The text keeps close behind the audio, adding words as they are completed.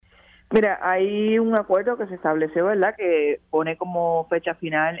Mira, hay un acuerdo que se estableció, ¿verdad?, que pone como fecha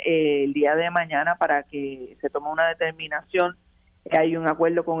final el día de mañana para que se tome una determinación. Hay un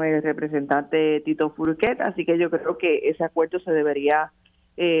acuerdo con el representante Tito Furquet, así que yo creo que ese acuerdo se debería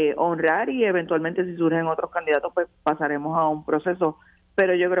honrar y eventualmente si surgen otros candidatos pues pasaremos a un proceso.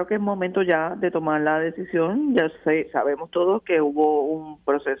 Pero yo creo que es momento ya de tomar la decisión. Ya sabemos todos que hubo un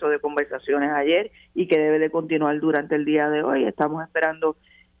proceso de conversaciones ayer y que debe de continuar durante el día de hoy. Estamos esperando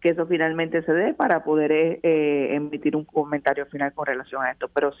que eso finalmente se dé para poder emitir un comentario final con relación a esto.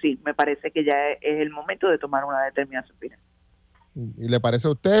 Pero sí, me parece que ya es el momento de tomar una determinación final. ¿Y le parece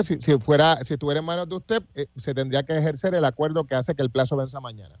a usted, si estuviera en manos de usted, se tendría que ejercer el acuerdo que hace que el plazo venza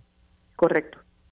mañana? Correcto.